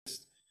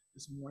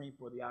this morning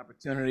for the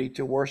opportunity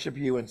to worship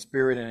you in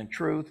spirit and in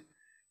truth.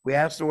 We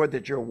ask, Lord,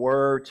 that your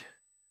word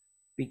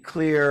be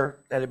clear,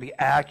 that it be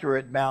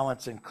accurate,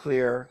 balanced, and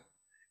clear.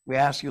 We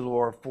ask you,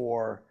 Lord,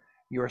 for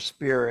your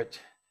spirit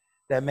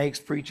that makes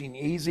preaching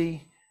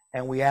easy,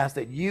 and we ask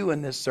that you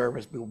in this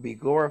service will be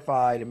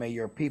glorified, and may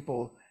your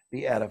people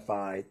be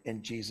edified.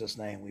 In Jesus'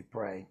 name we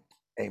pray.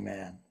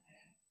 Amen.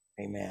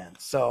 Amen.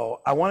 So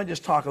I want to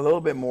just talk a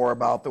little bit more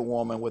about the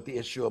woman with the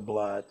issue of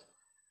blood,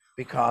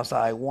 because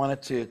I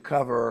wanted to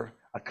cover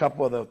a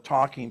couple of the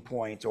talking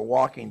points or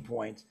walking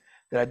points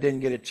that I didn't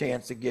get a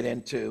chance to get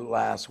into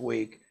last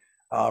week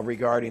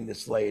regarding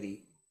this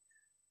lady.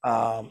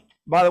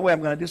 By the way,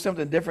 I'm going to do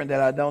something different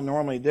that I don't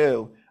normally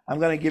do. I'm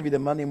going to give you the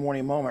Monday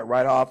morning moment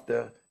right off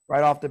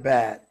the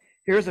bat.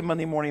 Here's the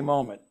Monday morning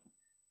moment.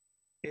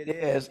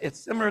 It's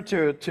similar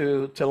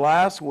to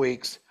last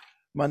week's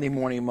Monday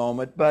morning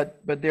moment,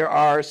 but there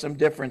are some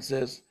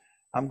differences.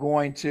 I'm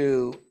going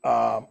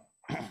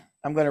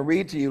to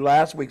read to you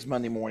last week's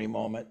Monday morning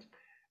moment,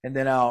 and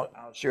then I'll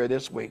share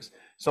this week's.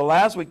 So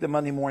last week, the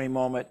Monday morning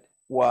moment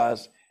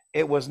was,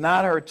 it was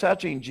not her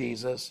touching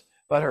Jesus,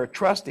 but her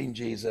trusting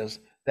Jesus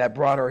that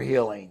brought her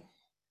healing.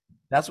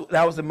 That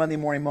was the Monday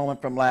morning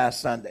moment from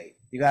last Sunday.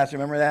 You guys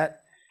remember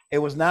that? It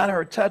was not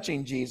her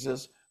touching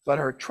Jesus, but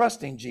her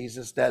trusting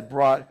Jesus that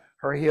brought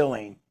her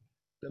healing.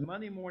 The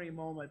Monday morning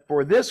moment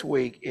for this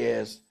week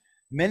is,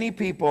 many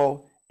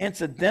people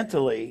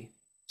incidentally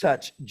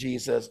touched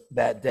Jesus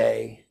that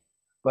day,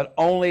 but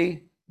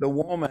only the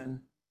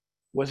woman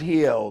was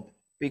healed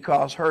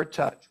because her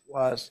touch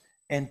was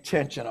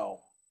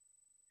intentional.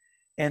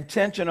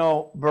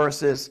 Intentional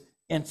versus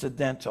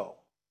incidental.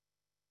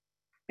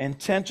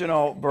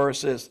 Intentional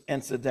versus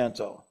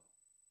incidental.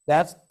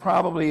 That's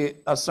probably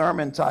a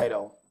sermon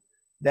title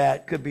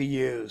that could be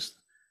used.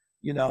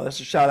 You know, that's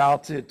a shout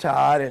out to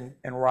Todd and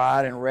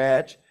Rod and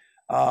Reg.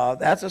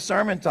 That's a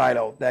sermon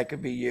title that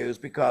could be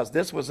used, because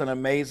this was an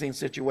amazing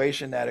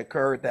situation that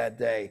occurred that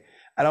day.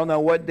 I don't know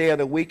what day of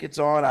the week it's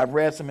on. I've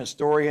read some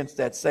historians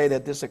that say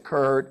that this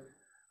occurred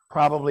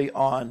probably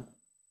on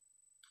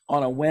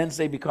a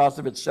Wednesday because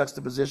of its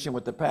juxtaposition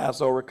with the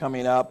Passover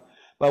coming up.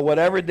 But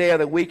whatever day of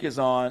the week is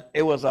on,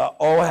 it was a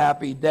oh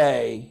happy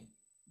day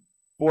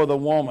for the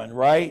woman,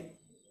 right?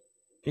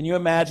 Can you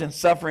imagine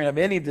suffering of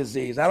any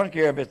disease? I don't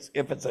care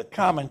if it's a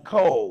common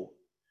cold.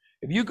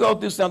 If you go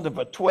through something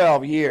for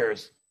 12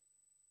 years,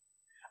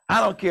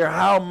 I don't care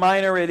how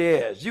minor it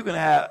is. You can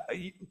have.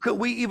 Could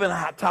we even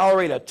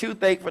tolerate a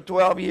toothache for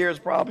 12 years?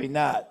 Probably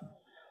not.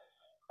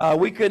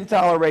 We couldn't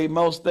tolerate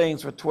most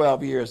things for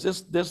 12 years.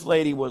 This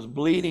lady was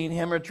bleeding,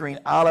 hemorrhaging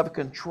out of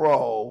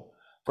control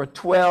for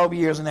 12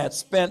 years and had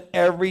spent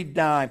every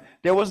dime.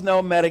 There was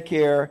no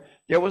Medicare.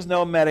 There was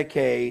no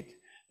Medicaid.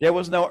 There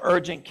was no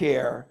urgent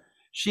care.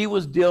 She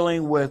was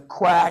dealing with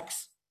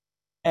quacks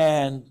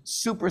and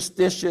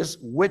superstitious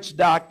witch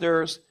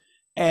doctors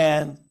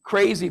and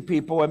crazy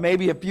people, and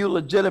maybe a few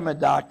legitimate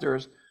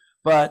doctors,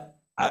 but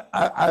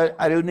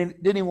I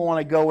didn't even want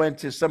to go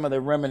into some of the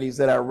remedies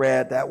that I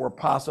read that were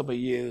possibly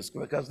used,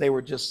 because they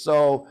were just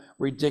so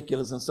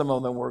ridiculous and some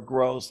of them were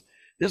gross.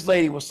 This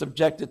lady was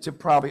subjected to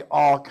probably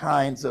all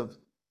kinds of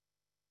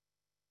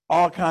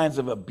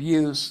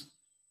abuse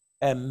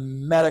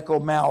and medical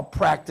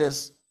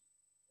malpractice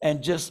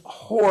and just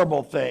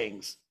horrible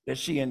things that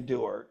she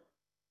endured.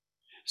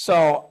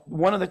 So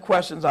one of the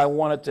questions I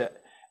wanted to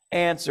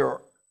answer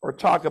or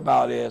talk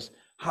about is,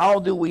 how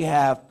do we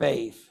have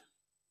faith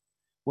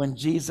when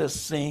Jesus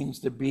seems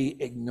to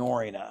be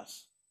ignoring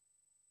us?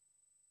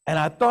 And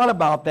I thought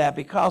about that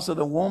because of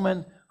the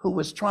woman who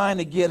was trying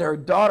to get her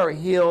daughter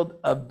healed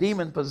of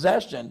demon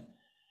possession.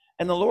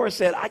 And the Lord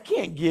said, I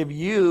can't give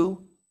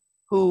you,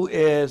 who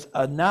is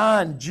a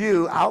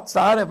non-Jew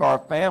outside of our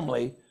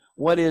family,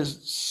 what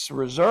is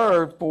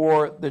reserved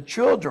for the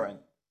children.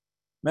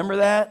 Remember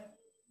that?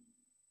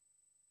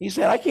 He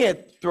said, I can't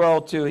throw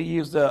to, he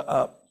used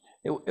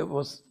it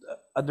was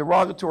a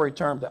derogatory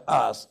term to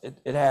us.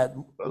 It had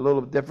a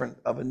little different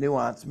of a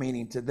nuanced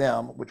meaning to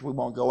them, which we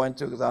won't go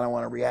into because I don't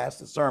want to rehash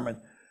the sermon.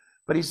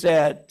 But he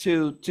said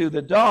to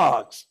the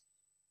dogs.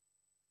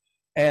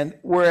 And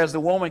whereas the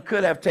woman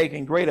could have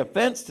taken great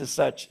offense to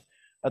such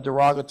a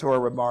derogatory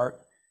remark,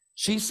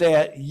 she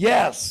said,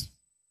 yes.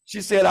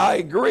 She said, I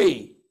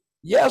agree.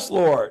 Yes,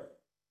 Lord.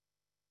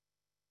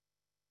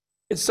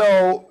 And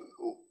so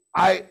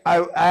I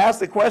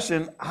asked the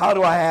question, how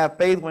do I have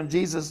faith when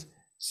Jesus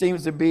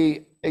seems to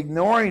be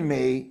ignoring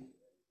me?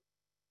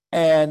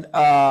 And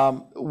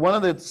one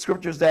of the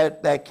scriptures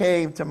that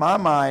came to my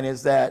mind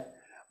is that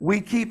we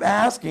keep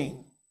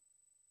asking.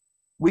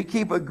 We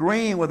keep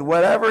agreeing with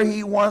whatever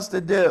he wants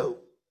to do.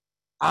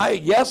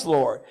 Yes,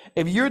 Lord.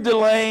 If you're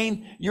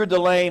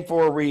delaying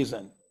for a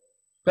reason,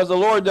 because the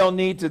Lord don't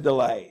need to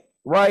delay,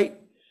 right?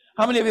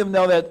 How many of you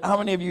know that? How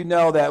many of you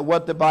know that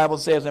what the Bible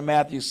says in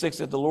Matthew 6,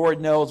 that the Lord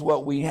knows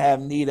what we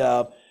have need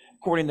of,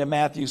 according to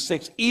Matthew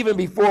 6, even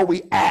before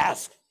we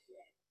ask?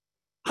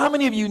 How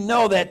many of you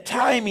know that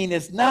timing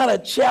is not a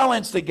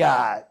challenge to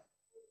God?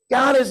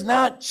 God is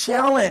not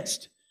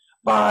challenged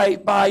by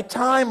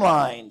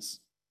timelines.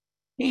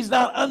 He's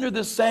not under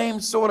the same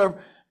sort of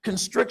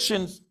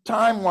constrictions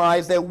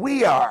time-wise that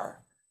we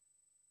are.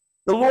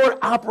 The Lord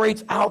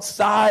operates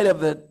outside of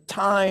the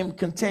time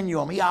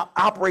continuum. He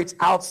operates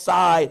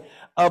outside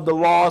of the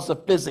laws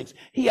of physics.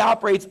 He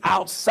operates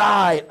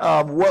outside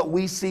of what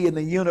we see in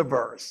the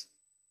universe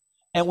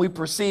and we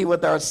perceive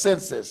with our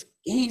senses.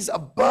 He's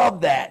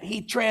above that.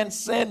 He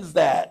transcends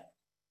that.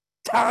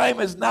 Time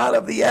is not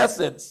of the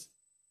essence.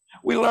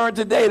 We learned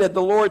today that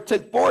the Lord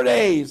took 4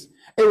 days.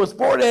 It was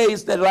 4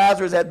 days that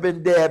Lazarus had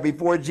been dead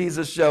before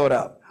Jesus showed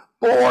up.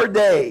 4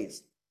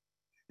 days.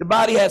 The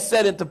body had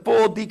set into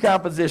full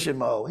decomposition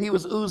mode. He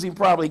was oozing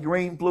probably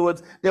green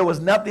fluids. There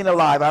was nothing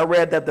alive. I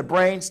read that the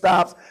brain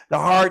stops, the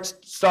heart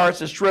starts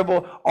to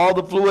shrivel, all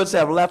the fluids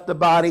have left the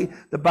body.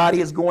 The body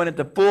is going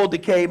into full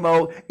decay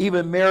mode.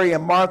 Even Mary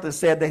and Martha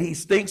said that he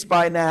stinks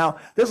by now.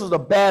 This was a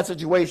bad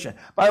situation.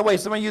 By the way,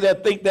 some of you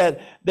that think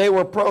that they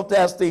were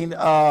protesting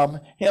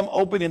him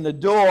opening the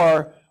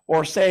door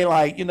or saying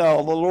like, the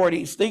Lord,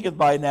 he stinketh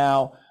by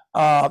now,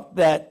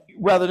 that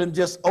rather than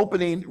just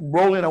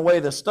rolling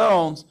away the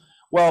stones,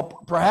 well,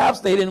 perhaps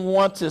they didn't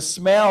want to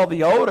smell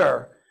the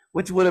odor,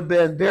 which would have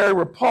been very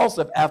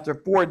repulsive after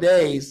 4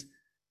 days,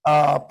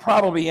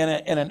 probably in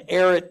an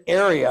arid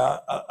area,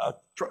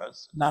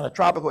 not a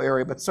tropical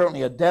area, but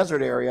certainly a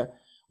desert area,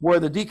 where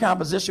the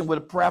decomposition would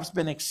have perhaps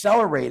been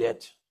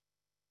accelerated.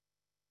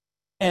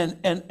 And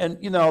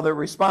the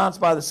response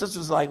by the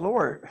sisters is like,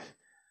 Lord,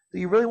 do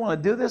you really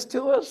want to do this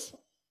to us?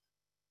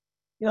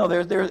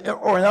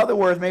 Or in other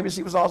words, maybe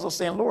she was also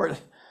saying, Lord,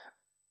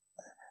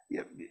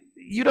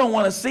 you don't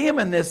want to see him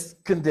in this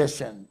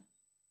condition.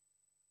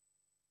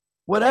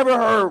 Whatever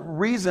her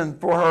reason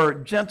for her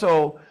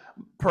gentle,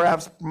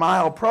 perhaps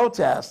mild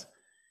protest,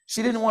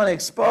 she didn't want to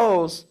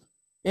expose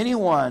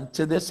anyone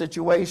to this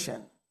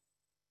situation.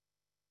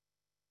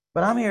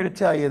 But I'm here to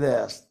tell you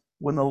this.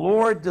 When the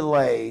Lord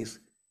delays,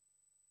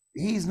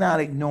 he's not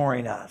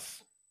ignoring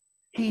us.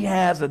 He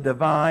has a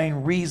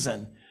divine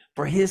reason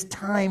for his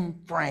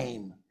time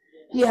frame.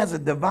 He has a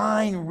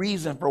divine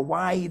reason for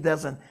why he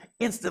doesn't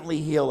instantly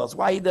heal us,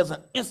 why he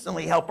doesn't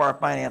instantly help our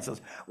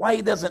finances, why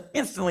he doesn't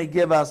instantly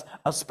give us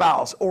a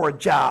spouse or a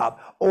job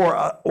or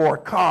a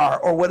car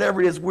or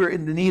whatever it is we're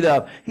in the need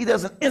of. He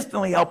doesn't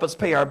instantly help us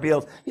pay our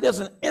bills. He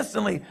doesn't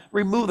instantly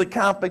remove the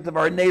conflict of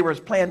our neighbors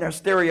playing their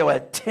stereo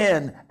at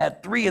 10,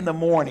 at 3 in the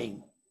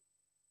morning.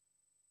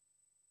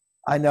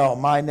 I know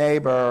my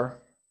neighbor's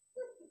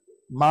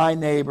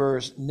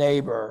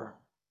neighbor.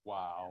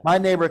 Wow. My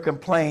neighbor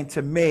complained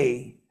to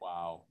me.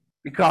 Wow.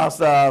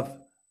 Because of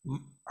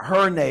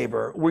her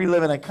neighbor. We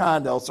live in a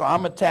condo, so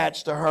I'm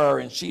attached to her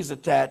and she's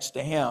attached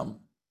to him.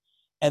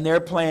 And they're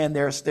playing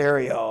their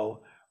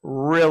stereo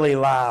really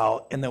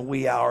loud in the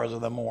wee hours of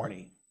the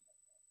morning.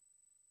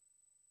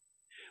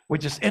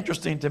 Which is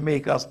interesting to me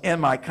because in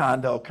my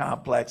condo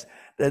complex,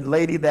 the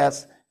lady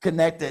that's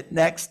connected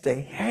next to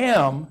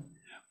him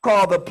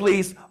called the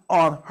police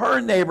on her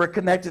neighbor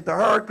connected to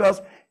her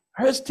because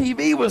his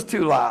TV was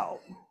too loud.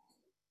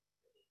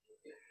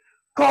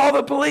 Call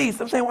the police.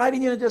 I'm saying, why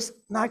didn't you just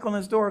knock on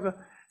his door?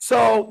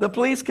 So the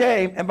police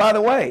came, and by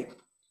the way,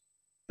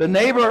 the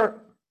neighbor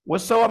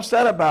was so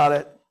upset about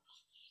it,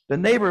 the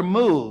neighbor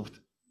moved.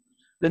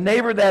 The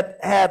neighbor that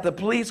had the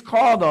police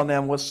called on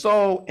them was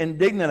so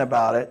indignant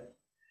about it,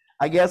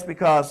 I guess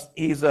because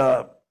he's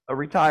a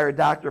retired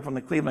doctor from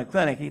the Cleveland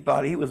Clinic. He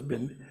thought he was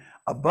been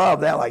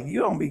above that, like,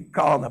 you don't be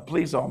calling the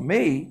police on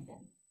me,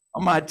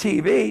 on my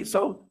TV.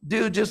 So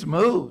dude just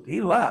moved, he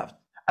left.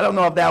 I don't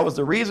know if that was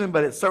the reason,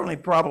 but it certainly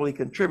probably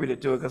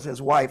contributed to it because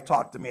his wife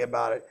talked to me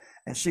about it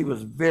and she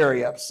was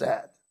very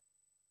upset.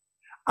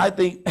 I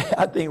think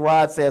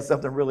Rod said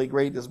something really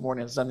great this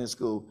morning in Sunday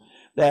school,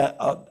 that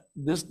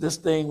this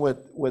thing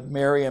with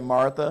Mary and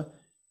Martha,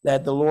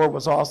 that the Lord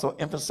was also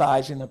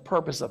emphasizing the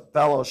purpose of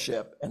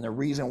fellowship and the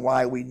reason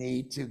why we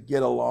need to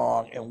get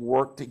along and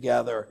work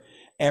together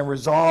and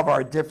resolve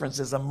our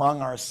differences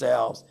among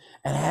ourselves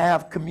and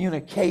have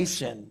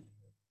communication.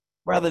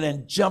 Rather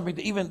than jumping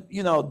to even,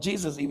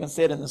 Jesus even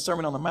said in the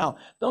Sermon on the Mount,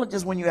 don't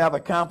just when you have a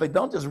conflict,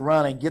 don't just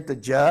run and get the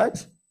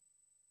judge.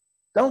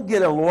 Don't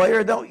get a lawyer.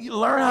 You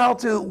learn how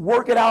to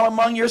work it out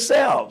among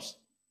yourselves.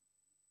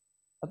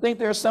 I think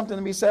there's something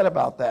to be said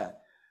about that.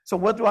 So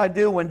what do I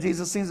do when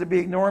Jesus seems to be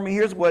ignoring me?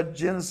 Here's what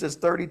Genesis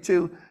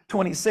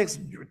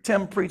 32:26,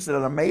 Tim preached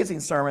an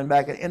amazing sermon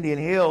back at Indian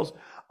Hills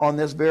on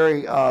this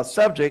very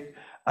subject.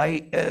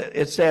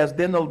 It says,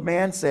 then the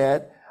man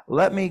said,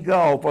 let me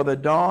go, for the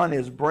dawn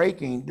is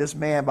breaking. This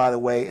man, by the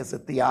way, is a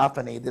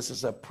theophany. This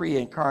is a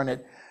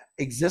pre-incarnate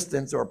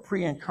existence or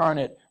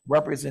pre-incarnate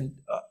represent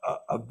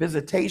a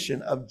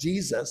visitation of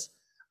Jesus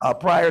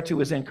prior to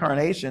his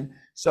incarnation.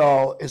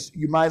 So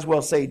you might as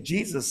well say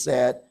Jesus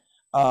said,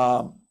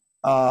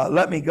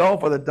 let me go,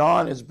 for the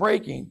dawn is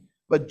breaking.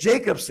 But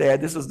Jacob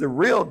said, this is the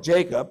real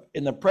Jacob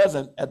in the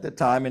present at the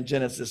time in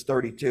Genesis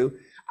 32,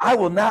 I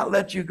will not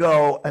let you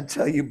go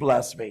until you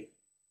bless me.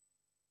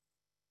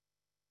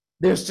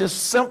 There's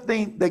just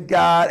something that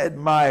God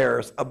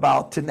admires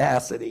about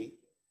tenacity.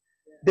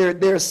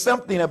 There's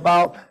something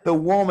about the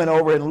woman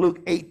over in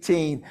Luke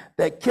 18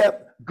 that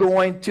kept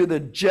going to the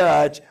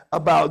judge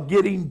about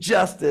getting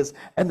justice.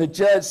 And the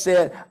judge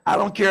said, I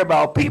don't care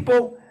about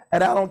people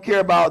and I don't care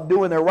about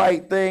doing the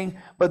right thing.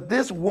 But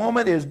this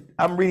woman is,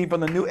 I'm reading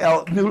from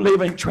the New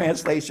Living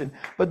Translation,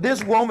 but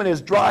this woman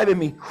is driving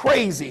me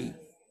crazy.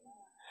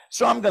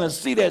 So I'm going to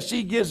see that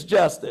she gets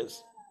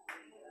justice.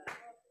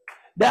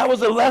 That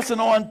was a lesson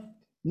on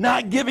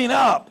not giving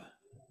up,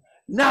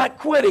 not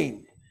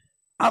quitting.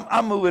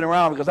 I'm moving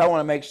around because I want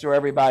to make sure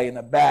everybody in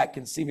the back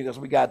can see me because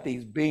we got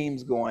these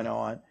beams going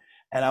on.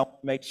 And I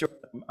want to make sure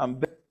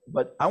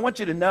but I want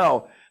you to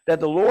know that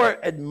the Lord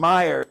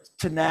admires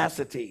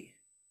tenacity.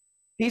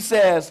 He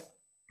says,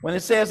 when it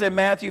says in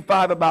Matthew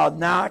 5 about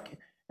knock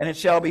and it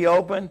shall be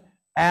open,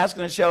 ask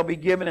and it shall be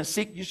given, and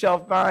seek you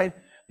shall find,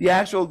 the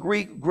actual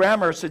Greek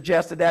grammar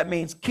suggests that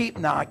means keep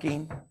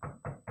knocking,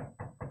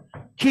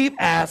 keep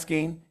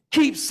asking,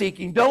 keep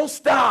seeking. Don't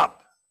stop.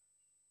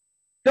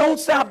 Don't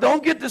stop.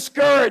 Don't get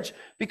discouraged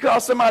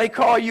because somebody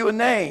called you a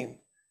name.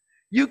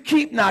 You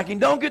keep knocking.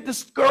 Don't get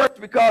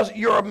discouraged because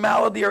your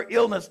malady or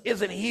illness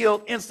isn't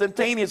healed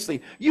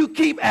instantaneously. You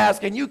keep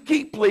asking. You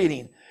keep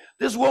pleading.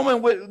 This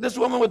woman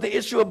with the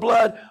issue of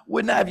blood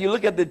would not. If you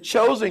look at the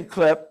Chosen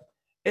clip,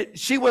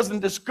 she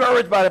wasn't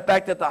discouraged by the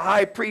fact that the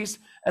high priest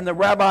and the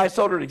rabbi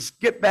told her to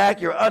get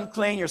back. You're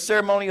unclean. You're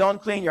ceremonially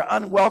unclean. You're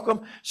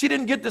unwelcome. She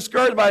didn't get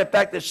discouraged by the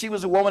fact that she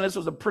was a woman. This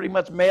was a pretty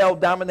much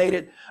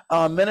male-dominated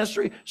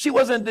ministry. She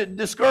wasn't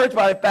discouraged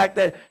by the fact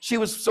that she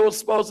was so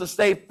supposed to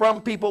stay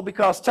from people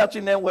because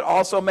touching them would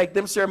also make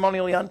them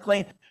ceremonially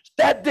unclean.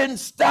 That didn't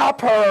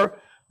stop her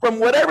from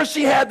whatever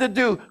she had to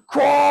do,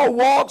 crawl,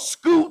 walk,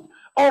 scoot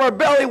on her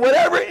belly,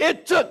 whatever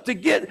it took to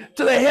get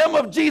to the hem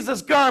of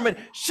Jesus' garment.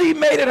 She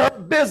made it her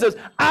business.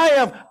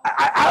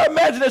 I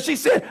imagine that she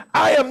said,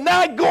 I am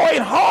not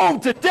going home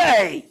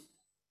today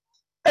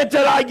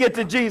until I get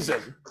to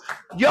Jesus.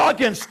 Y'all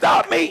can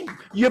stop me.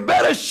 You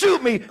better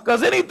shoot me,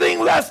 because anything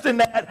less than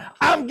that,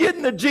 I'm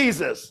getting to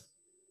Jesus.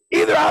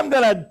 Either I'm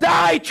going to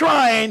die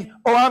trying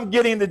or I'm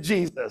getting to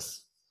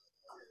Jesus.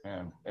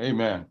 Amen.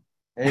 Amen.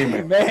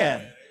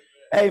 Amen.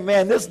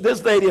 Amen.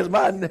 This lady is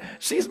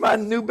she's my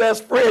new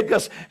best friend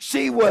because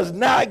she was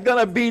not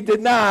going to be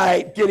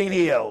denied getting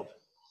healed.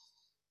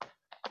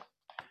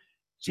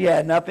 She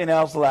had nothing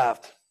else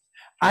left.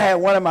 I had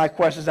one of my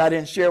questions I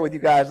didn't share with you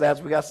guys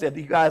last week. I said,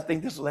 do you guys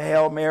think this was a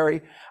Hail Mary?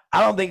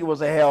 I don't think it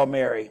was a Hail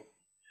Mary.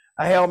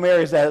 A Hail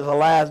Mary is that it's a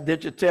last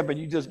ditch attempt and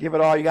you just give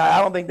it all you got. I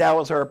don't think that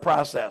was her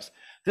process.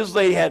 This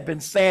lady had been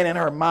saying in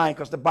her mind,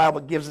 because the Bible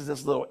gives us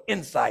this little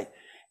insight,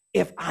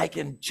 if I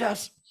can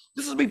just,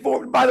 this is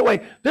before, by the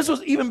way, this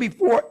was even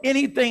before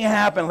anything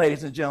happened,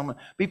 ladies and gentlemen,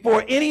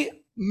 before any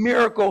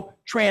miracle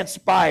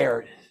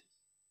transpired.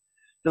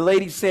 The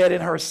lady said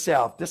in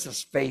herself, this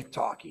is faith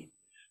talking.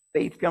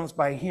 Faith comes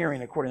by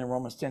hearing, according to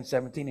Romans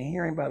 10:17, and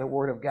hearing by the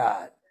word of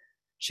God.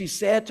 She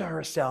said to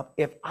herself,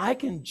 if I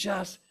can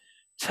just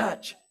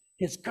touch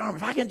his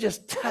garment, if I can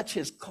just touch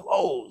his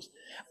clothes,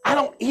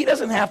 he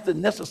doesn't have to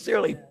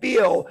necessarily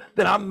feel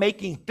that I'm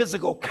making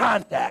physical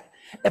contact.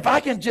 If I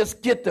can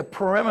just get the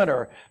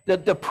perimeter,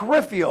 the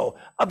peripheral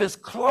of his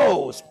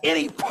clothes,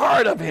 any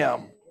part of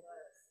him,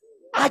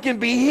 I can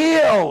be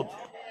healed.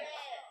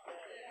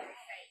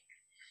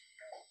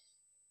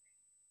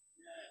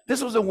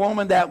 This was a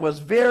woman that was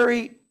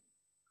very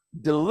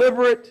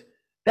deliberate.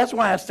 That's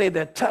why I say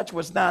that touch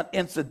was not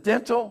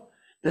incidental.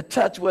 The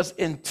touch was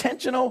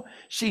intentional.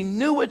 She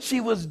knew what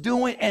she was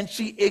doing and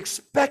she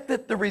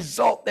expected the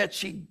result that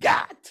she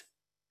got.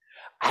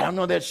 I don't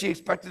know that she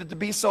expected it to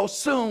be so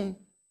soon,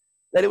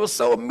 that it was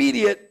so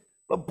immediate,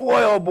 but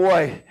boy, oh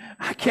boy,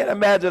 I can't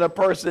imagine a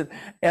person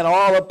in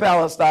all of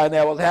Palestine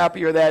that was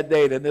happier that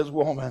day than this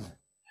woman.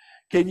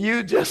 Can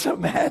you just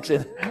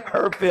imagine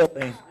her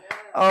feeling?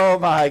 Oh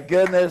my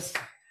goodness.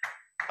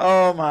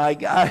 Oh my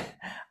God.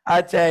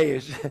 I tell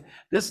you,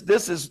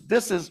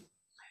 it's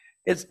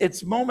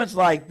moments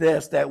like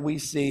this that we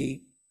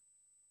see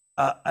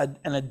an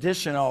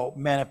additional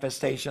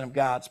manifestation of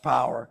God's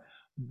power,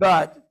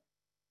 but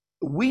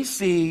we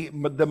see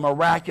the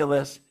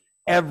miraculous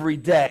every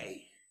day.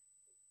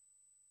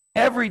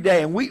 Every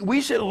day. And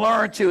we should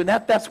learn to, and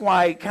that's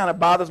why it kind of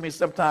bothers me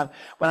sometimes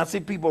when I see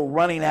people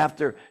running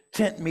after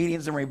tent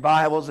meetings and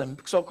revivals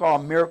and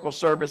so-called miracle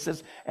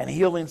services and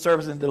healing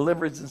services and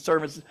deliverance and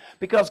services.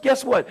 Because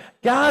guess what?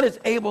 God is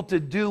able to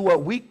do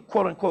what we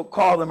quote unquote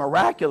call the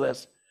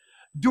miraculous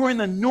during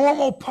the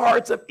normal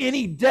parts of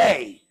any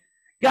day.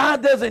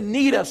 God doesn't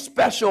need a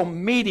special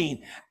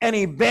meeting, an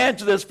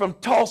evangelist from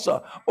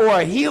Tulsa or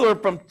a healer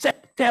from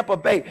Tampa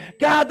Bay.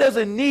 God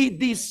doesn't need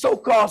these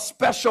so-called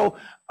special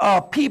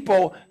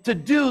people to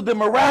do the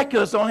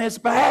miraculous on his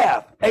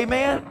behalf.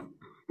 Amen.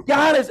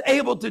 God is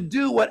able to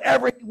do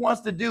whatever he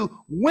wants to do,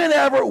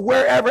 whenever,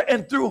 wherever,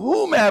 and through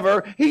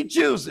whomever he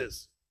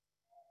chooses.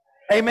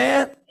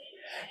 Amen.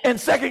 In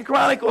 2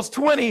 Chronicles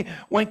 20,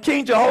 when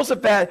King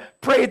Jehoshaphat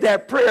prayed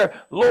that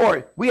prayer,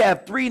 Lord, we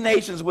have 3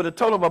 nations with a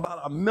total of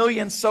about 1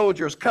 million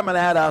soldiers coming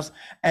at us,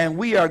 and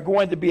we are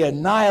going to be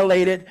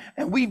annihilated.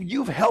 And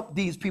you've helped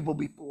these people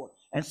before.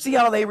 And see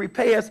how they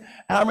repay us.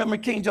 And I remember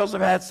King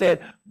Jehoshaphat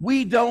said,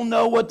 we don't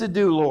know what to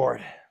do,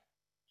 Lord.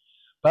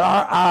 but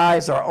our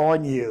eyes are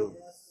on you.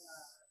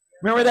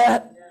 Remember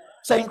that?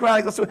 Second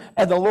Chronicles 2.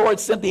 And the Lord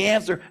sent the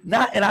answer,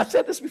 not, and I've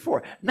said this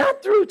before,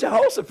 not through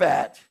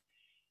Jehoshaphat.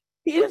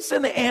 He didn't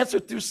send the answer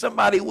through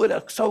somebody with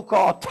a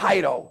so-called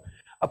title,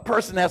 a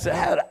person that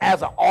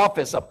has an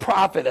office, a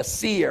prophet, a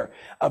seer,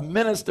 a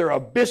minister, a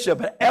bishop,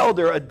 an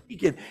elder, a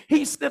deacon.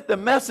 He sent the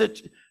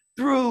message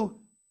through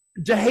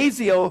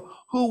Jahaziel,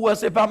 who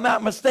was, if I'm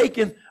not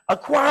mistaken, a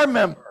choir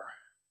member,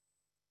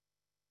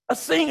 a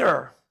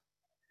singer,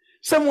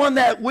 someone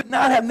that would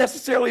not have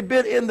necessarily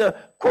been in the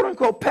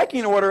quote-unquote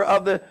pecking order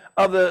of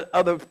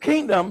the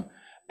kingdom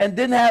and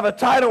didn't have a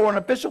title or an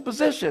official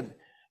position.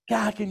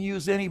 God can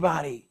use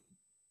anybody.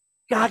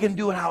 God can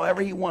do it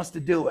however he wants to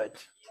do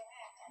it.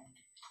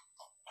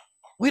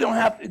 We don't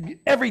have to,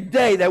 every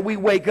day that we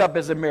wake up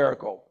is a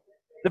miracle.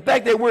 The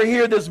fact that we're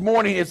here this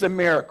morning is a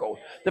miracle.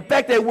 The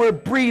fact that we're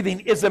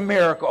breathing is a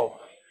miracle.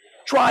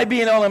 Try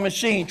being on a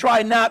machine.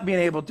 Try not being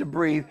able to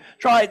breathe.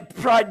 Try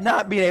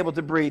not being able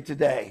to breathe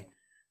today.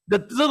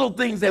 The little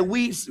things that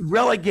we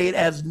relegate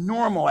as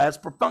normal, as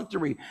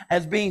perfunctory,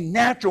 as being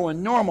natural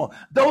and normal,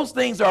 those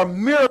things are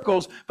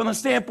miracles from the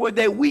standpoint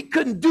that we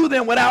couldn't do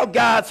them without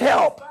God's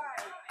help.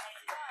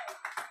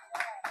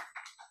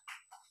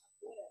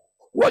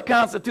 What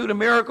constitutes a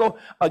miracle?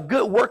 A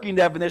good working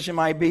definition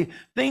might be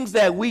things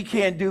that we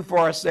can't do for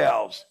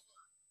ourselves.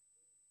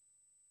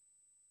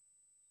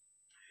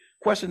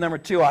 Question number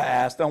 2 I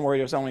asked, don't worry,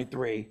 there's only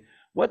 3.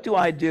 What do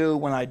I do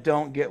when I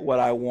don't get what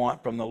I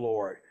want from the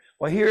Lord?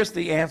 Well, here's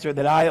the answer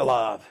that I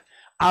love.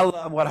 I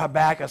love what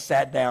Habakkuk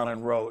sat down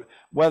and wrote.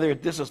 Whether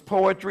this is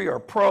poetry or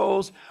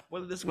prose,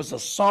 whether this was a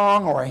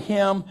song or a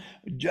hymn,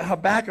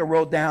 Habakkuk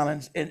wrote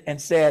down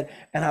and said,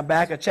 in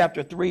Habakkuk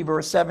chapter 3,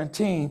 verse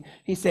 17,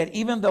 he said,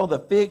 even though the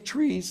fig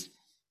trees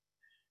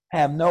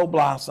have no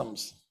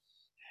blossoms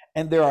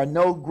and there are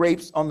no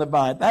grapes on the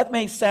vine. That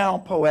may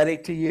sound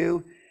poetic to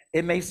you.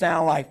 It may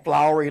sound like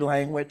flowery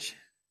language.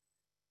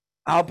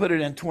 I'll put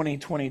it in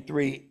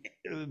 2023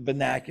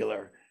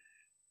 vernacular.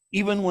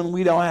 Even when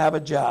we don't have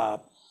a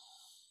job,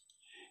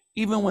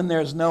 even when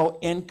there's no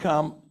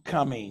income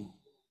coming,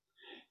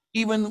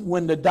 even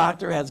when the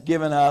doctor has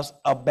given us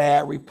a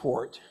bad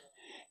report,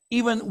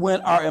 even when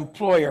our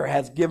employer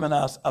has given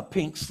us a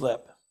pink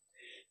slip,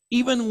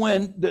 even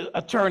when the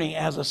attorney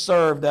has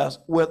served us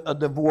with a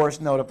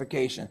divorce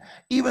notification,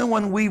 even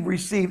when we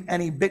receive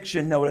an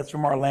eviction notice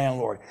from our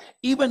landlord,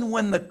 even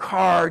when the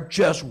car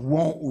just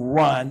won't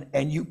run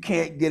and you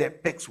can't get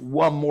it fixed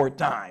one more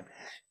time,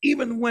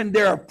 even when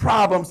there are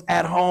problems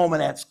at home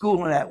and at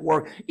school and at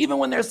work, even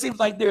when there seems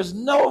like there's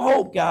no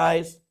hope,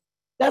 guys,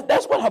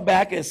 that's what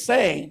Habakkuk is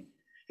saying.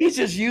 He's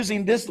just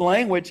using this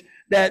language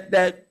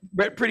that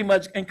pretty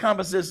much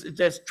encompasses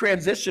just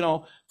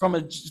transitional from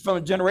a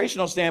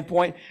generational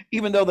standpoint.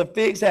 Even though the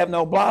figs have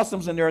no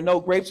blossoms and there are no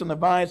grapes on the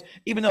vines,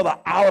 even though the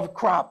olive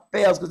crop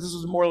fails, because this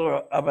is more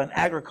of an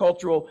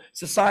agricultural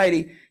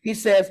society, he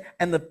says,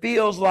 and the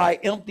fields lie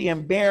empty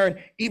and barren,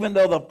 even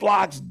though the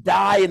flocks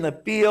die in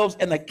the fields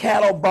and the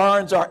cattle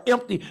barns are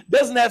empty.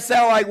 Doesn't that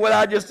sound like what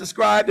I just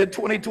described in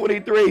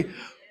 2023?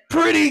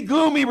 Pretty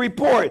gloomy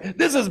report.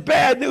 This is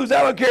bad news.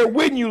 I don't care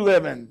when you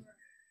live in.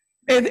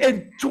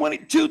 In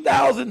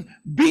 2000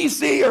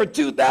 BC or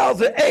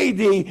 2000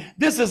 AD,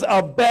 this is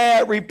a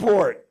bad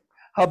report.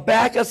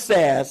 Habakkuk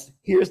says,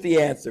 here's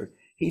the answer.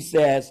 He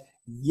says,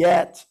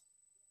 yet.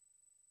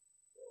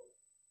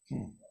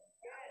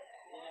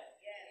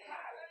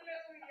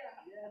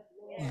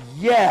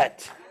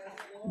 Yet.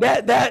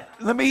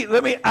 Let me,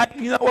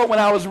 you know what, when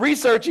I was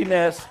researching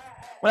this,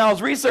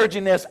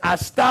 I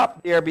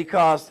stopped there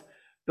because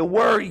the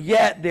word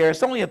yet there,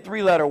 it's only a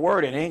 3-letter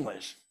word in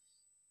English.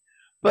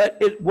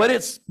 But what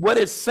it's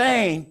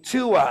saying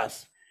to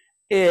us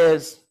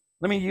is,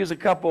 let me use a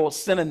couple of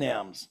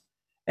synonyms.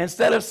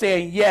 Instead of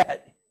saying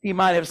yet, he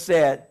might have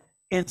said,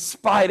 in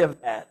spite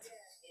of that,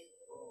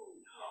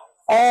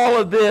 all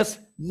of this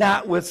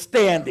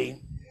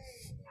notwithstanding,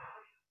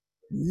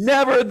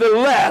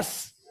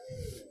 nonetheless,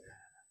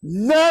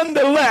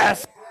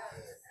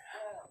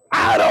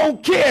 I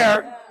don't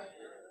care.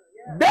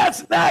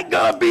 That's not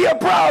going to be a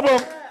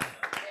problem.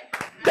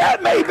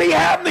 That may be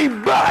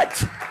happening,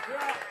 but,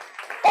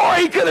 or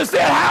he could have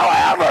said,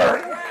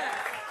 however.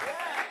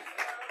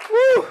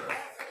 Woo.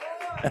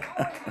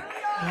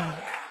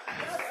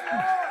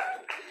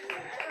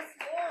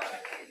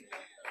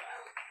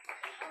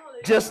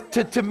 Just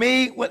to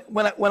me,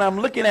 when I'm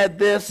looking at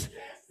this,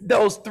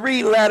 those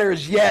 3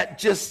 letters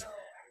yet,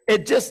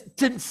 it just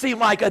didn't seem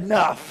like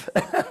enough.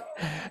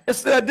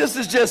 This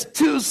is just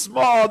too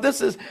small.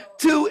 This is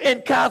too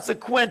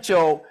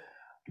inconsequential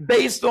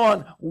based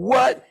on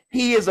what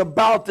he is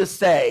about to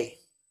say.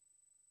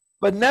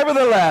 But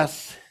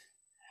nevertheless,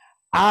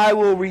 I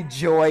will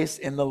rejoice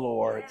in the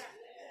Lord.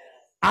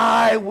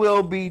 I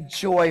will be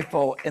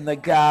joyful in the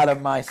God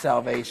of my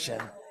salvation.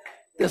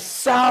 The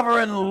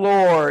sovereign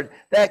Lord,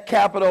 that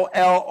capital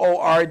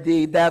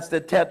L-O-R-D, that's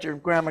the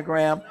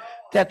tetragrammaton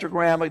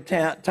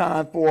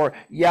for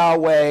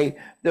Yahweh,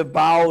 the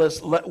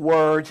vowelless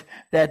word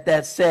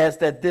that says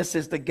that this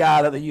is the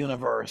God of the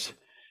universe.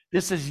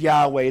 This is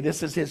Yahweh.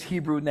 This is his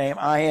Hebrew name.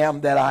 I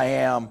am that I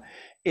am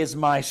is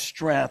my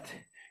strength.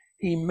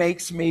 He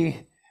makes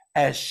me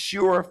as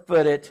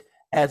sure-footed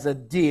as a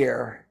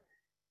deer,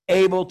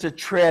 able to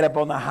tread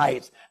upon the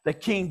heights. The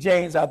King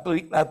James, I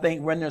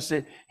think, renders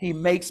it, he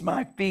makes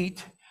my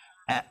feet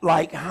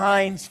like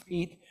hinds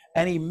feet,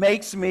 and he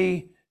makes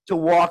me to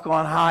walk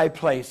on high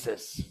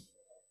places.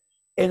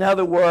 In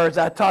other words,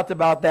 I talked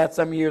about that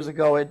some years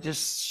ago. It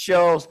just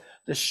shows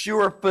the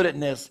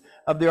sure-footedness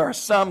of there are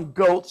some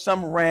goats,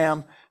 some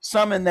ram,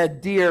 some in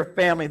that deer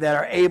family that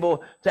are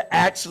able to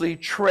actually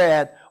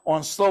tread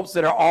on slopes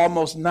that are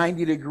almost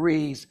 90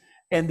 degrees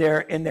in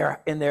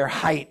their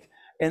height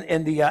and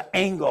in the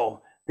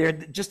angle. They're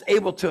just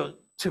able to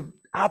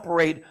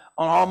operate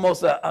on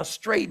almost a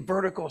straight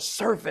vertical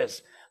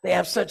surface. They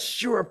have such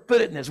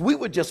sure-footedness. We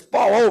would just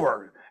fall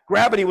over.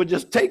 Gravity would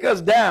just take us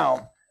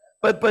down.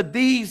 But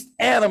these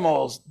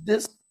animals,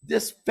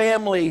 this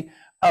family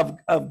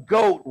of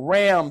goat,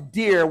 ram,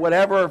 deer,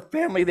 whatever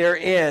family they're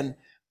in,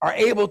 are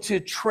able to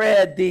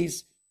tread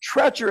these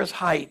treacherous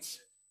heights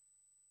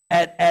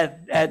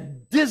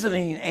at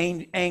dizzying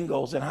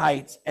angles and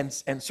heights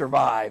and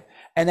survive.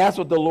 And that's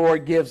what the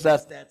Lord gives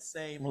us, that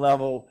same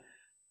level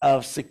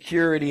of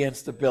security and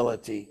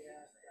stability.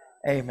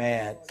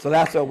 Amen. So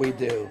that's what we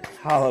do.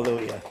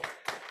 Hallelujah.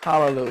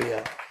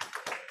 Hallelujah.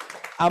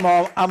 I'm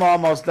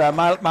almost done.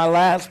 My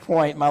last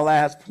point,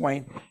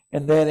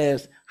 and that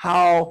is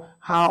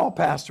how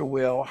Pastor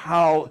Will,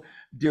 how,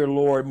 dear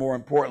Lord, more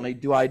importantly,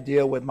 do I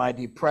deal with my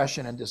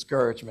depression and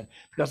discouragement?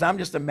 Because I'm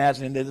just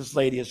imagining that this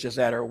lady is just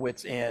at her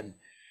wit's end.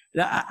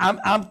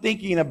 I'm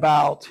thinking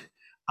about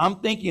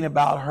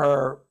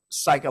her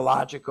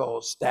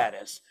psychological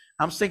status.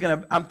 I'm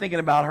thinking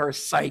about her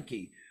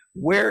psyche.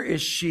 Where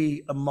is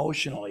she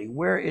emotionally?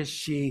 Where is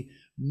she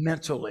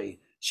mentally?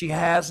 She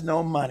has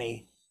no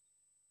money.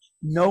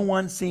 No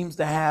one seems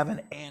to have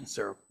an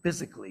answer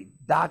physically.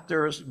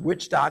 Doctors,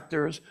 witch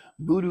doctors,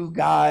 voodoo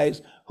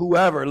guys,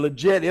 whoever,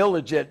 legit,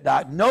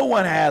 illegit no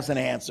one has an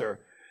answer.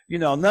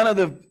 None of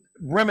the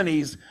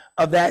remedies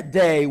of that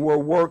day were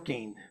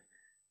working.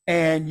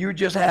 And you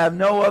just have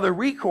no other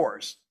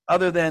recourse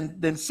other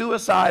than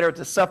suicide or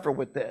to suffer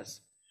with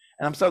this.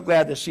 And I'm so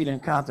glad that she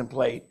didn't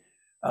contemplate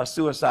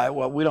suicide.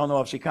 Well, we don't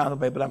know if she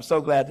contemplated, but I'm so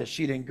glad that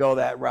she didn't go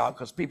that route,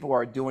 because people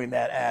are doing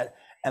that at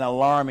an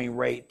alarming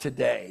rate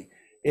today.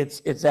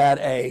 It's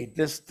at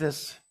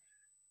this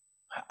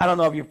I don't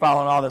know if you're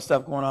following all this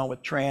stuff going on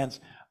with trans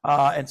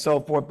and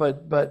so forth,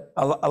 but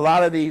a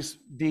lot of these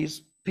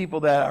people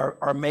that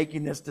are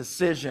making this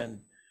decision,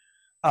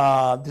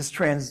 this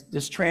trans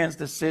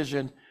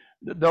decision,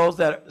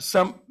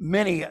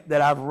 many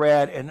that I've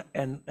read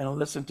and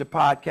listened to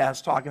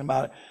podcasts talking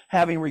about it,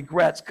 having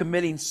regrets,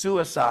 committing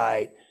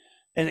suicide,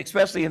 and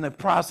especially in the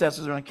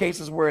processes or in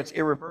cases where it's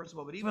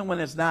irreversible. But even when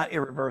it's not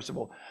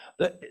irreversible,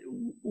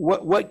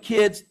 what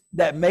kids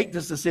that make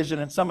this decision,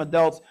 and some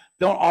adults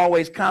don't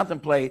always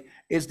contemplate,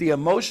 is the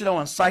emotional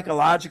and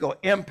psychological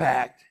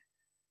impact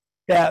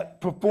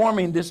that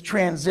performing this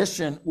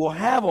transition will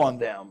have on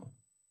them.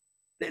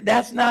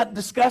 That's not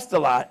discussed a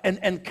lot,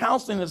 and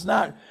counseling is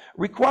not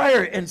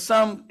required in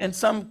some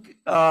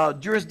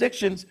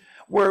jurisdictions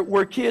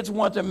where kids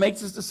want to make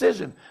this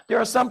decision. There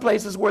are some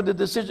places where the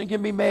decision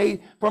can be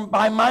made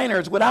by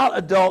minors without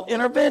adult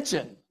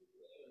intervention.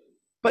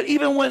 But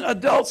even when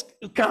adults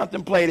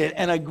contemplate it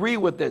and agree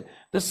with it,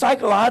 the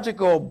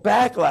psychological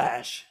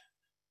backlash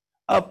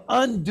of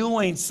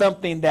undoing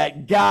something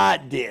that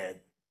God did.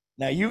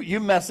 Now you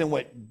messing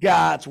with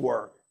God's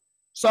work.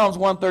 Psalms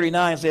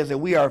 139 says that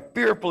we are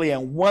fearfully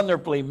and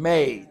wonderfully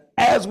made,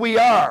 as we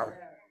are.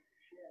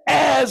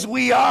 As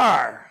we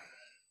are.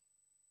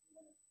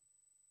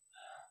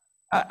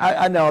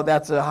 I know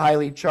that's a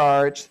highly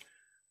charged,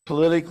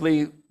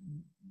 politically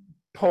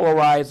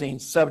polarizing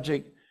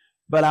subject,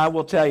 but I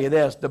will tell you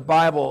this, the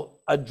Bible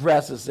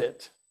addresses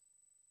it.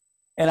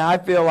 And I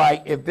feel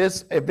like if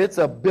it's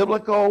a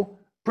biblical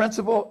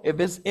principle, if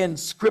it's in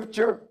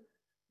scripture,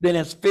 then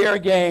it's fair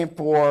game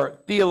for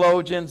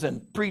theologians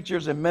and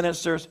preachers and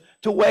ministers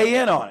to weigh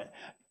in on it.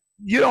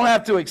 You don't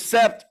have to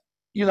accept,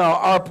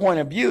 our point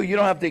of view. You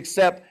don't have to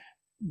accept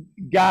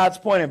God's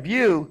point of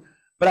view,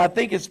 but I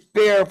think it's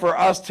fair for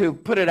us to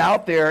put it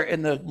out there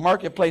in the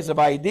marketplace of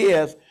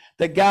ideas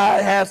that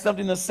God has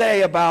something to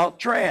say about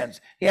trans.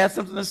 He has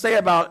something to say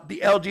about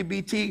the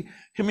LGBT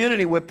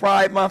community with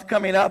Pride Month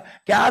coming up.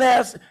 God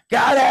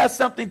has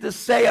something to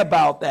say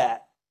about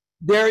that.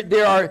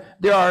 There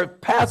are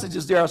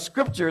passages, there are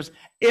scriptures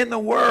in the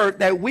Word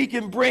that we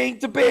can bring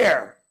to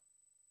bear.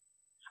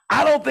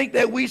 I don't think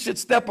that we should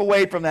step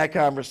away from that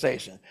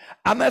conversation.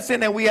 I'm not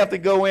saying that we have to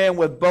go in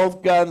with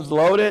both guns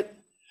loaded,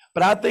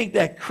 but I think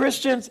that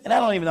Christians, and I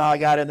don't even know how I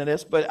got into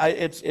this, but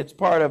it's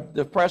part of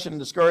depression and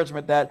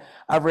discouragement that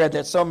I've read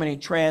that so many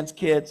trans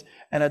kids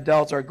and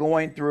adults are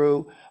going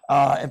through,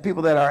 and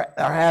people that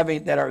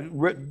are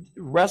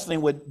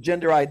wrestling with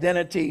gender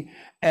identity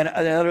and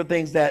other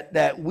things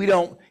that we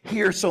don't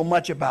hear so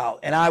much about.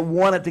 And I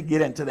wanted to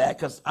get into that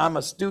because I'm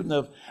a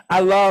student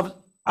I love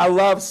I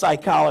love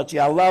psychology.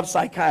 I love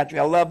psychiatry.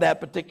 I love that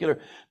particular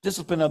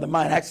discipline of the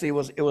mind. Actually,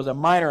 it was a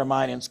minor of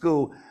mine in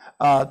school.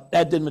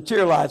 That didn't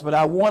materialize, but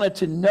I wanted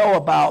to know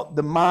about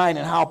the mind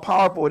and how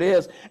powerful it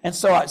is. And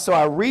so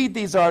I read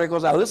these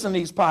articles, I listen to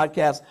these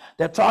podcasts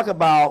that talk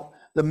about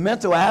the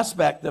mental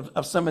aspect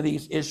of some of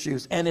these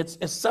issues. And it's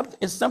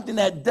something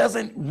that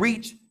doesn't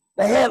reach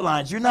the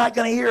headlines. You're not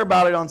going to hear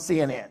about it on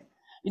CNN.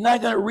 You're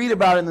not going to read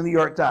about it in the New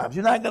York Times.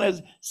 You're not going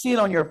to see it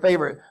on your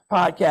favorite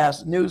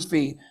podcast news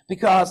feed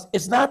because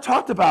it's not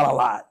talked about a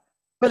lot.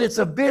 But it's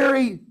a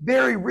very,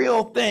 very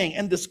real thing.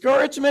 And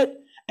discouragement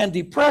and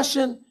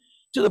depression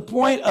to the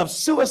point of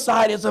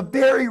suicide is a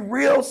very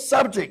real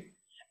subject.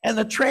 And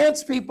the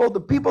trans people, the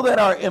people that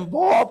are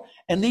involved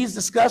in these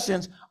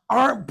discussions,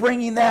 aren't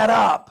bringing that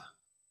up.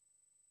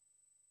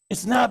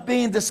 It's not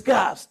being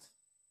discussed.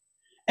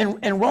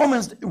 And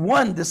Romans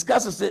 1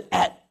 discusses it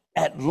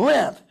at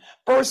length.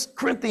 1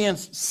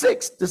 Corinthians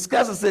 6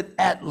 discusses it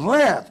at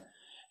length.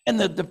 And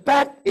the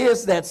fact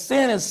is that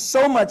sin is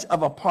so much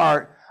of a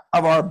part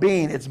of our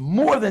being. It's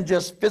more than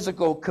just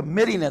physical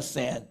committing a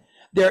sin.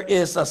 There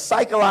is a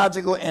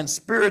psychological and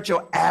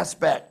spiritual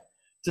aspect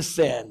to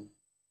sin,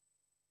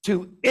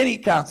 to any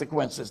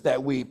consequences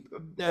that we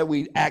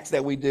acts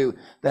that we do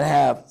that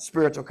have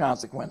spiritual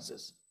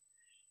consequences.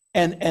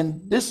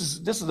 And this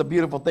is a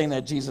beautiful thing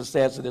that Jesus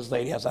says to this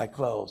lady as I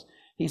close.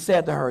 He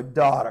said to her,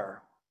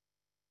 daughter,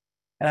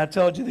 and I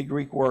told you the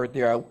Greek word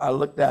there. I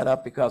looked that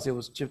up because it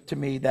was, to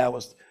me, that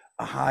was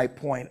a high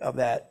point of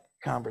that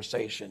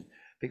conversation,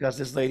 because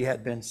this lady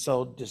had been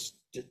so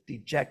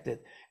dejected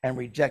and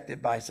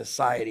rejected by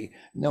society.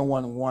 No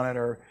one wanted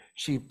her.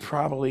 She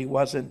probably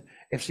wasn't,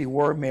 if she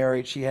were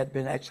married, she had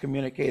been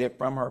excommunicated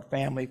from her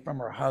family, from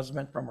her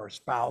husband, from her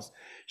spouse.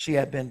 She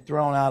had been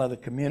thrown out of the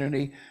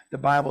community. The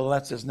Bible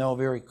lets us know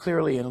very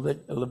clearly in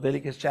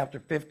Leviticus chapter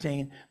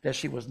 15 that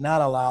she was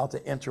not allowed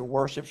to enter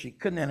worship. She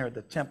couldn't enter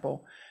the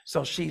temple.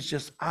 So she's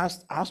just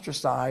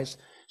ostracized.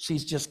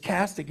 She's just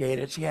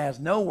castigated. She has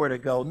nowhere to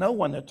go, no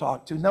one to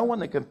talk to, no one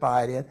to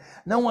confide in,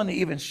 no one to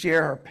even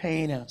share her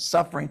pain and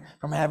suffering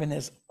from having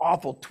this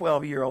awful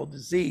 12-year-old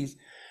disease.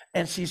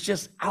 And she's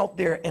just out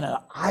there in an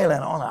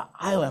island, on an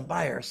island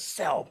by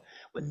herself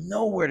with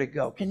nowhere to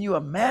go. Can you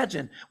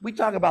imagine? We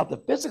talk about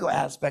the physical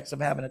aspects of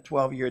having a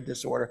 12-year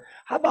disorder.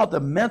 How about the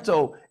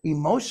mental,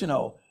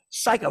 emotional,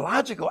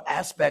 psychological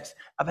aspects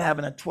of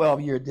having a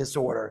 12-year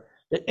disorder?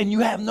 And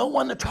you have no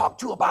one to talk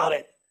to about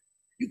it.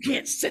 You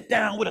can't sit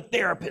down with a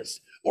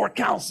therapist or a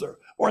counselor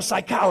or a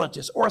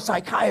psychologist or a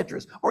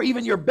psychiatrist or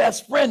even your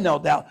best friend, no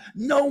doubt.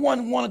 No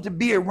one wanted to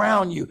be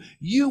around you.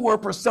 You were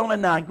persona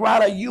non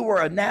grata. You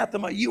were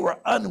anathema. You were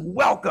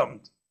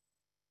unwelcomed.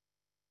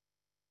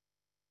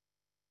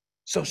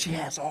 So she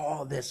has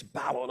all this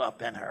bottled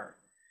up in her.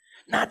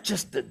 Not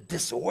just the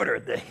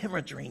disorder, the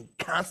hemorrhaging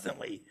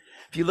constantly.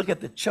 If you look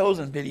at the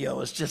Chosen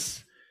video, it's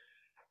just,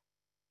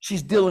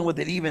 she's dealing with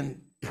it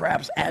even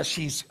perhaps as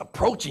she's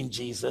approaching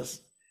Jesus.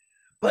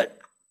 But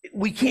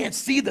we can't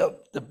see the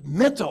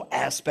mental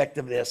aspect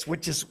of this,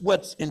 which is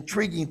what's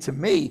intriguing to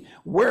me.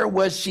 Where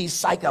was she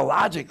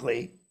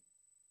psychologically?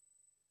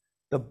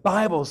 The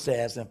Bible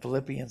says in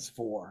Philippians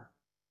 4,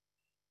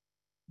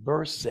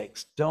 verse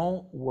 6,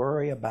 don't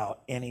worry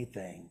about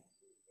anything.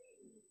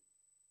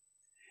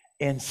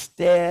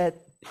 Instead,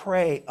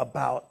 pray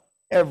about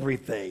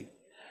everything.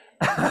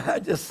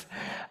 I'm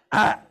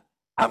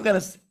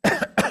gonna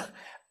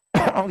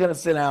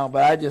sit down,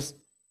 but I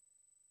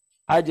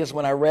just,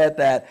 when I read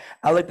that,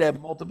 I looked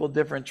at multiple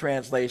different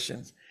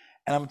translations,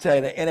 and I'm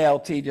telling you, the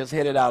NLT just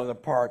hit it out of the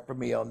park for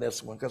me on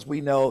this one, because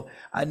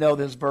I know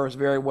this verse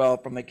very well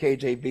from the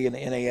KJV and the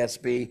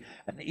NASB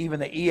and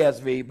even the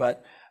ESV,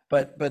 but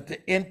the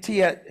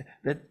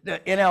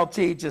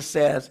NLT just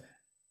says,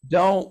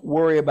 don't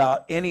worry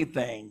about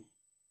anything.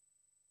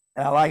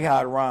 And I like how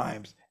it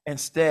rhymes.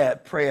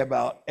 Instead, pray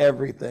about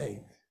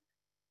everything.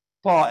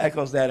 Paul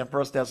echoes that in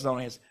 1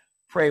 Thessalonians.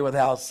 Pray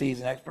without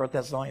ceasing. 1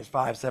 Thessalonians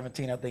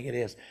 5:17, I think it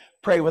is.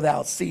 Pray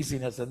without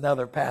ceasing is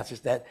another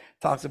passage that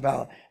talks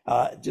about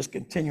just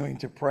continuing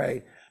to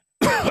pray.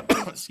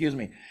 Excuse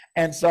me.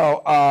 And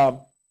so I'm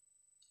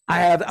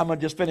going to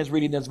just finish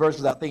reading this verse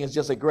because I think it's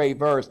just a great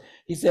verse.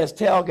 He says,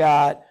 tell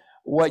God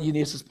what you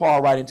need. This is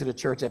Paul writing to the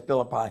church at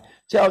Philippi.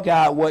 Tell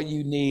God what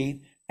you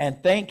need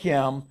and thank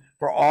him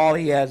for all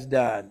he has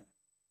done.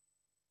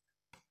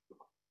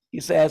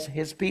 He says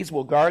his peace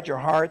will guard your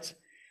hearts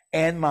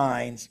and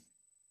minds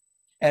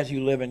as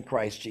you live in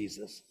Christ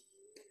Jesus.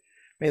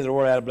 May the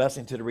Lord add a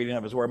blessing to the reading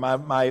of his word.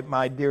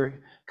 My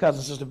dear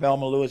cousin, Sister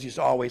Velma Lewis, used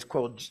to always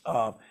quote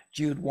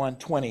Jude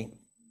 1:20.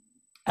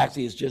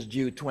 Actually, it's just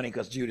Jude 20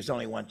 because Jude is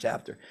only one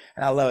chapter.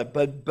 And I love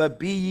it. But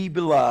be ye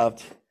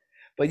beloved,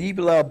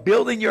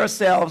 building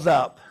yourselves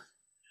up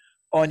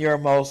on your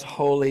most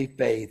holy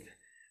faith.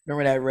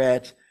 Remember that,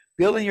 Reg?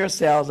 Building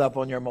yourselves up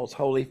on your most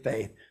holy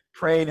faith,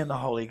 praying in the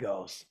Holy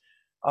Ghost.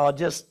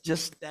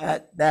 Just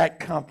that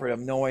comfort of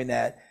knowing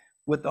that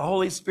with the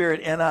Holy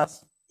Spirit in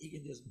us, he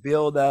can just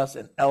build us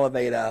and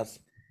elevate us.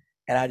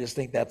 And I just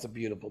think that's a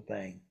beautiful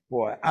thing.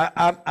 Boy,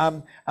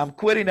 I'm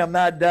quitting. I'm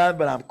not done,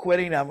 but I'm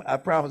quitting. I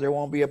promise there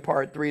won't be a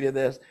part 3 to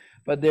this.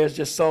 But there's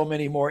just so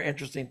many more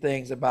interesting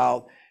things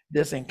about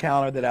this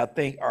encounter that I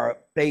think are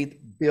faith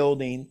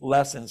building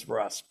lessons for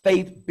us.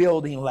 Faith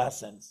building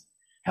lessons,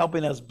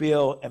 helping us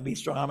build and be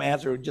strong. I'm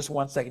answering just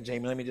 1 second,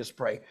 Jamie. Let me just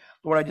pray.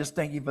 Lord, I just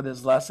thank you for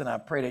this lesson. I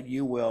pray that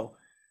you will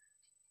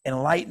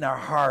enlighten our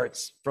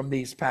hearts from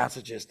these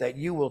passages, that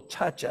you will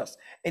touch us.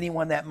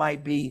 Anyone that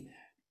might be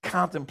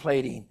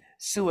contemplating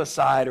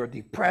suicide or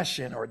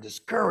depression or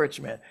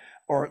discouragement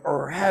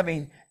or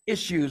having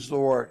issues,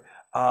 Lord,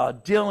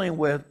 dealing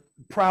with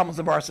problems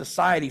of our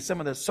society, some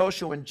of the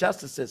social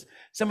injustices,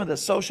 some of the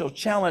social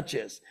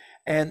challenges,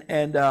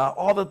 and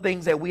all the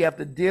things that we have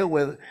to deal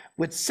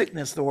with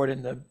sickness, Lord,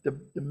 in the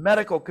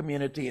medical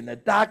community and the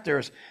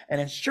doctors and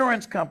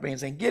insurance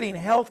companies and getting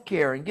health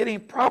care and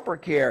getting proper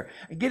care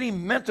and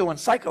getting mental and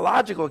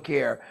psychological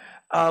care.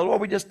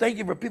 Lord, we just thank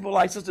you for people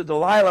like Sister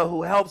Delilah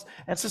who helps,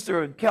 and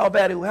Sister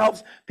Calvet who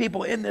helps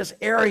people in this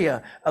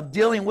area of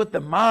dealing with the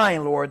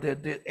mind, Lord,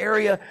 the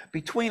area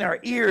between our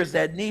ears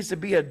that needs to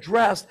be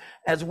addressed,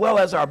 as well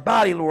as our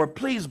body, Lord.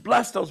 Please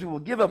bless those people.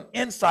 Give them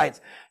insights.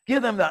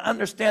 Give them the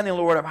understanding,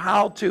 Lord, of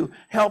how to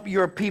help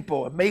your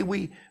people. And may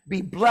we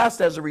be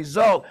blessed as a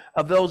result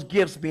of those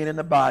gifts being in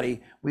the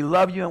body. We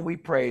love you and we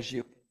praise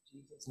you.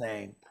 In Jesus'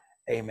 name,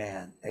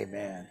 amen.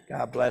 Amen.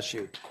 God bless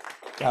you.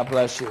 God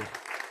bless you.